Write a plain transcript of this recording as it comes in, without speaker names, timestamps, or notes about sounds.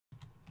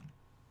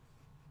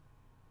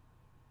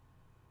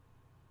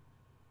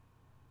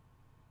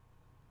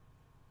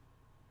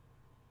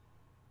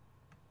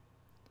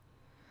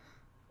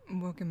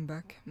Welcome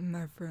back,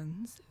 my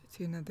friends,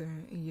 to another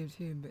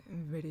YouTube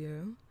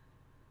video.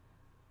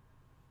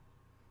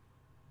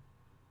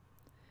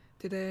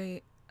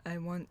 Today, I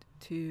want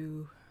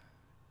to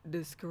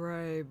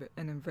describe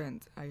an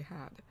event I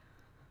had.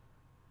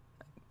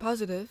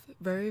 Positive,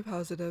 very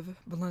positive,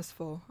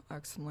 blissful,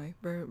 actually,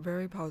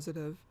 very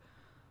positive.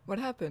 What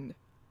happened?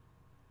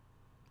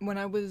 When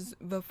I was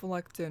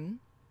reflecting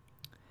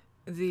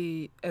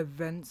the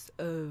events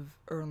of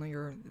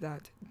earlier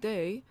that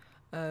day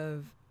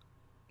of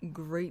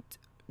great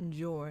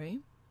joy,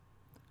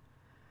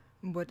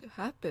 what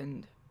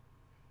happened?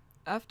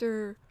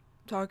 After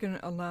talking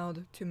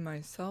aloud to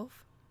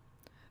myself,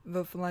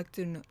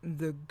 reflecting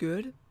the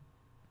good,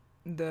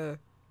 the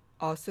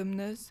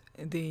awesomeness,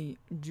 the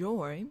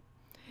joy,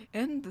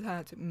 in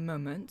that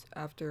moment,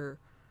 after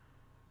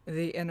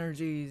the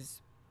energies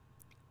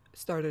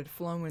started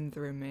flowing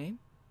through me,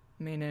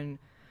 meaning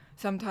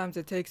sometimes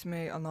it takes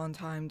me a long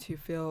time to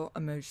feel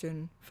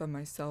emotion from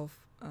myself.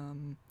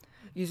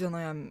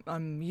 Usually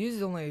I'm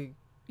usually,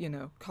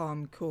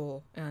 calm,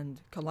 cool,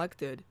 and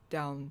collected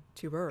down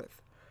to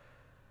earth.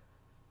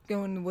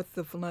 Going with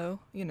the flow,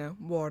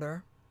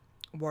 water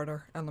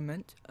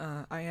element.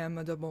 I am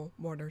a double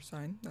water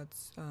sign.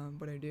 That's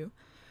what I do.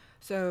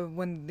 So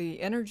when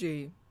the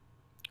energy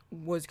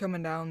was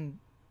coming down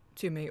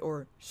to me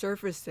or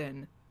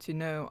surfacing to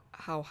know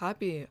how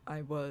happy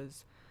I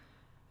was,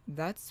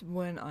 that's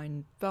when I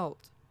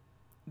felt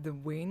the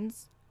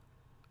wings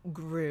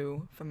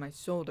grew from my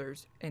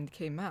shoulders and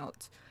came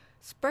out,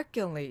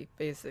 sparkly,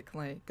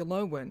 basically,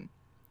 glowing,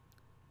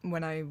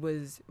 when I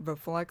was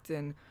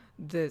reflecting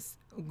this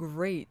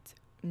great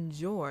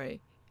joy,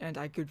 and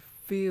I could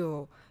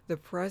feel the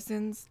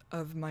presence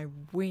of my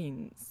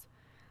wings.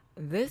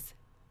 This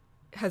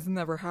has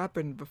never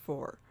happened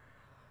before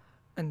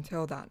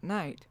until that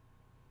night.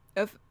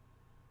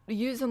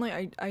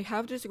 Usually I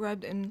have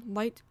described in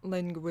light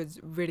language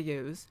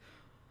videos,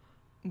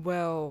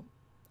 well,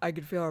 I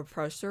could feel a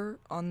pressure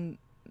on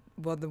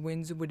what the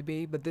winds would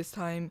be, but this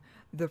time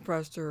the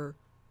pressure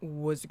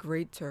was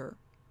greater,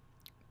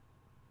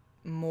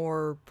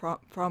 more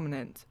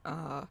prominent,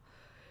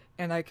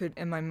 and I could,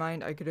 in my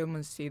mind, I could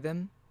almost see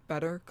them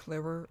better,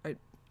 clearer.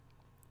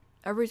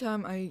 Every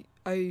time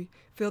I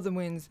feel the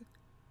winds,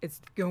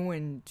 it's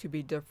going to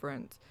be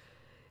different,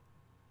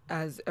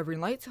 as every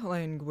light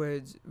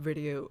language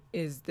video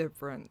is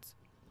different,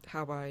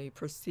 how I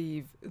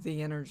perceive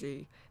the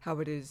energy, how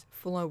it is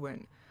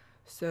flowing.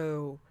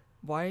 So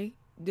why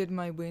did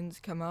my winds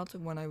come out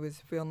when I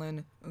was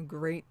feeling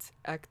great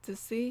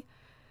ecstasy,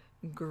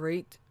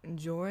 great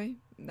joy?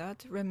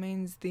 That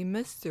remains the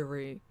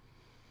mystery.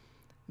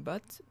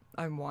 But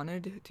I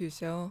wanted to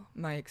share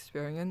my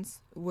experience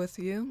with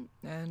you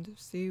and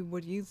see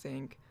what you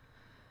think.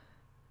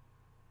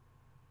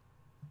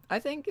 I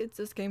think it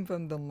just came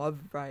from the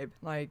love vibe.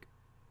 Like,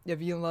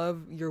 if you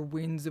love, your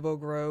wings will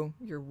grow,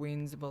 your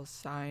wings will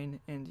shine,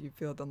 and you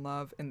feel the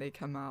love and they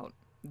come out.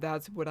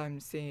 That's what I'm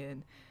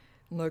seeing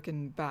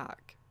looking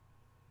back.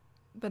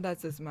 But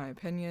that's just my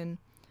opinion.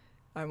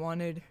 I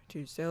wanted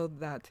to share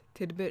that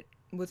tidbit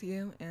with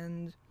you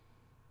and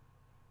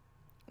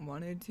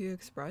wanted to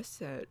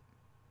express it,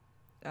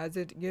 as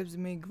it gives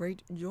me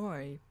great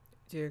joy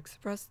to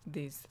express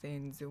these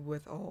things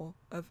with all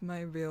of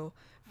my real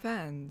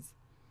fans.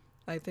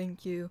 I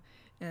thank you,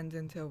 and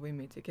until we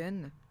meet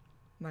again,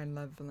 my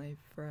lovely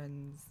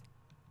friends.